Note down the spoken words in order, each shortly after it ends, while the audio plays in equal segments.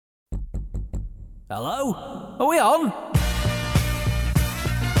Hello? Are we on?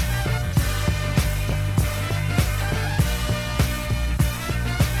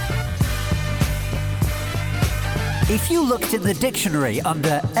 If you looked in the dictionary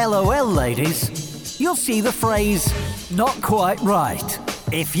under LOL, ladies, you'll see the phrase, not quite right.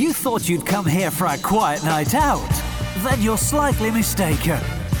 If you thought you'd come here for a quiet night out, then you're slightly mistaken.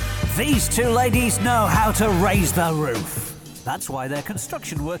 These two ladies know how to raise the roof. That's why they're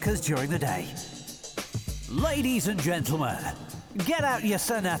construction workers during the day. Ladies and gentlemen, get out your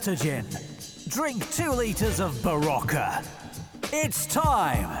Sonata gin. Drink 2 litres of Barocca. It's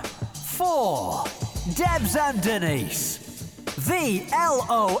time for Debs and Denise, the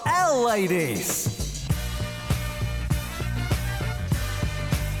LOL ladies.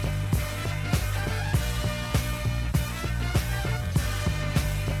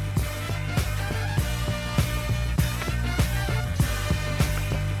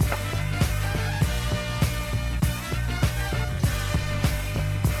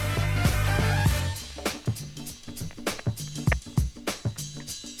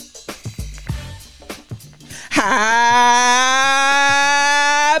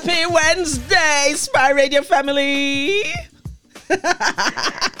 Happy Wednesday, Spy Radio family.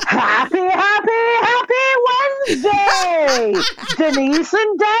 Happy Wednesday. Denise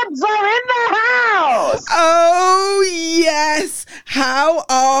and Debs are in the house. Oh, yes. How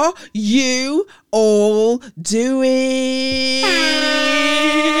are you all doing?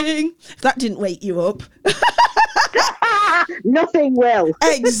 That didn't wake you up. Nothing will.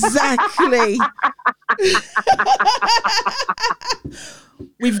 Exactly.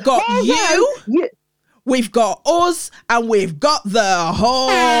 We've got you, we've got us, and we've got the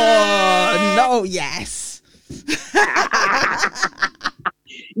horn. Oh, yes.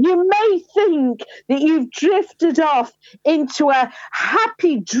 You may think that you've drifted off into a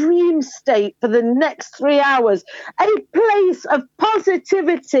happy dream state for the next 3 hours, a place of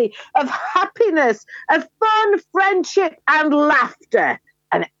positivity, of happiness, of fun, friendship, and laughter.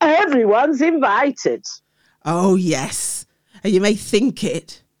 And everyone's invited. Oh, yes. And you may think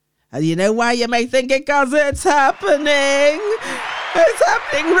it. And you know why you may think it? Because it's happening. It's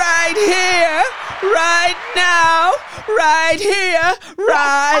happening right here, right now, right here,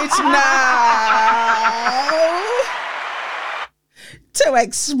 right now. 2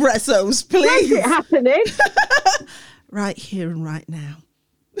 espressos, please. Is it happening? Right here and right now.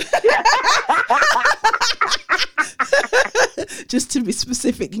 Just to be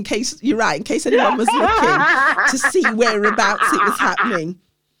specific, in case you're right, in case anyone was looking to see whereabouts it was happening.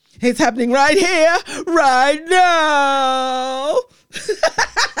 It's happening right here, right now.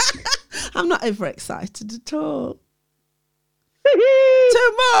 I'm not overexcited at all. 2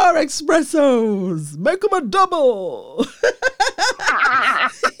 more espressos. Make them a double.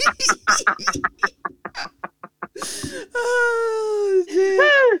 Oh,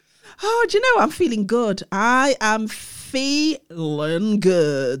 dear. Oh, do you know, I'm feeling good. I am feeling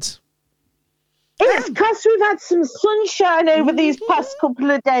good. It's because we've had some sunshine over these past couple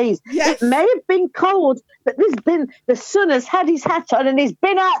of days. Yes. It may have been cold, but the sun has had his hat on and he's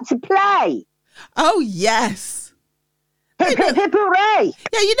been out to play. Oh, yes. Hip, hip, hip, hooray.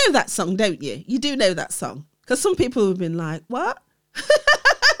 Yeah, you know that song, don't you? You do know that song. Because some people have been like, what?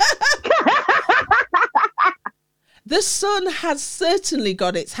 The sun has certainly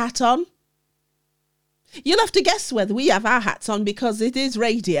got its hat on. You'll have to guess whether we have our hats on because it is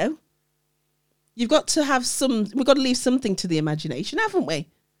radio. You've got to have we've got to leave something to the imagination, haven't we?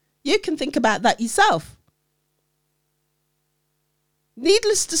 You can think about that yourself.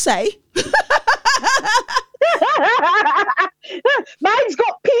 Needless to say. Mine's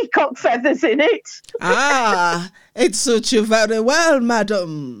got peacock feathers in it. Ah, it suits you very well,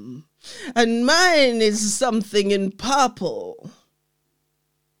 madam. And mine is something in purple.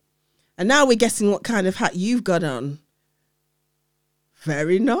 And now we're guessing what kind of hat you've got on.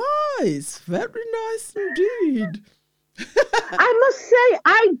 Very nice. Very nice indeed. I must say,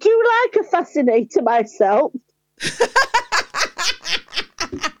 I do like a fascinator myself.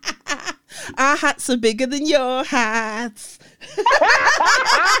 Our hats are bigger than your hats.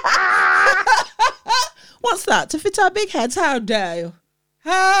 What's that? To fit our big heads? How dare you?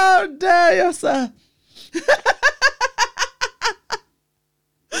 How dare you, sir?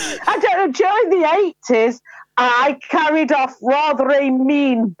 I don't know, during the 80s, I carried off rather a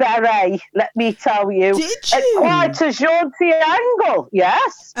mean beret, let me tell you. Did you? At quite a jaunty angle,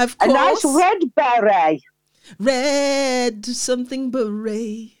 yes. Of course. A nice red beret. Red something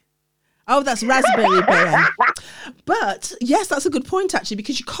beret. Oh, that's raspberry beret. But, yes, that's a good point, actually,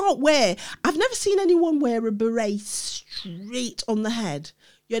 because you can't wear... I've never seen anyone wear a beret straight on the head.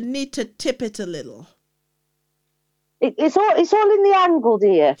 You need to tip it a little. It's all in the angle,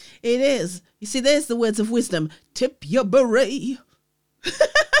 dear. It is. You see, there's the words of wisdom. Tip your beret.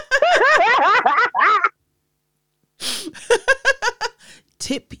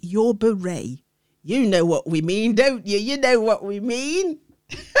 Tip your beret. You know what we mean, don't you? You know what we mean.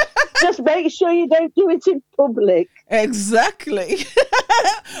 Just make sure you don't do it in public. Exactly.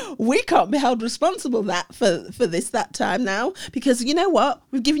 We can't be held responsible for that time now, because you know what?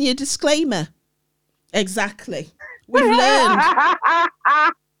 We've given you a disclaimer. Exactly. We've learned.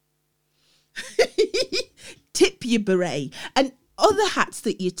 Tip your beret. And other hats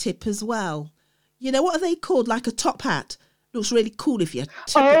that you tip as well. You know, what are they called? Like a top hat. Looks really cool if you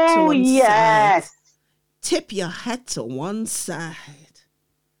tip it to one side. Tip your head to one side.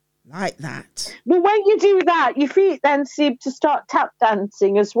 Like that. Well, when you do that, your feet then seem to start tap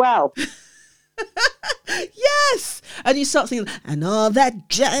dancing as well. Yes. And you start singing, and all that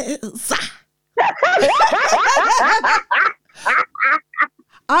jazz.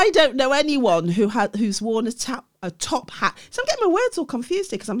 I don't know anyone who's worn a top hat. So I'm getting my words all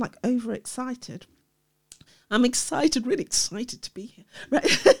confused here because I'm like overexcited. I'm excited, really excited to be here.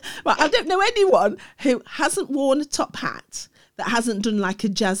 Right? But I don't know anyone who hasn't worn a top hat that hasn't done like a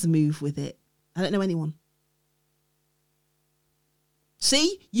jazz move with it. I don't know anyone.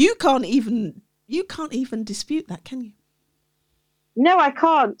 See, you can't even dispute that, can you? No, I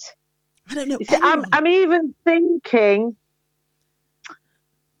can't. I don't know. See, I'm even thinking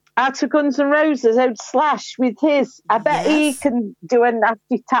out of Guns N' Roses, old Slash with his. I bet he can do a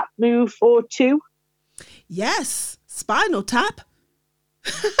nasty tap move or two. Yes, Spinal Tap.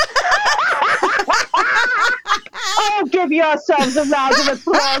 Oh, give yourselves a round of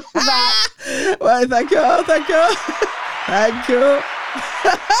applause for that. Well, thank you. Thank you.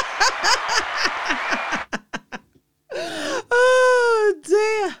 Oh,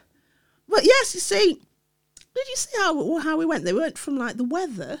 dear. But yes, you see, did you see how we went? They went from like the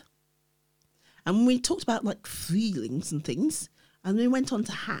weather, and we talked about like feelings and things, and we went on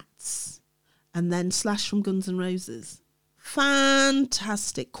to hats, and then Slash from Guns N' Roses.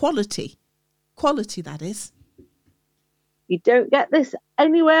 Fantastic quality, that is. You don't get this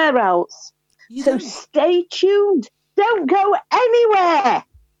anywhere else. So stay tuned. Don't go anywhere.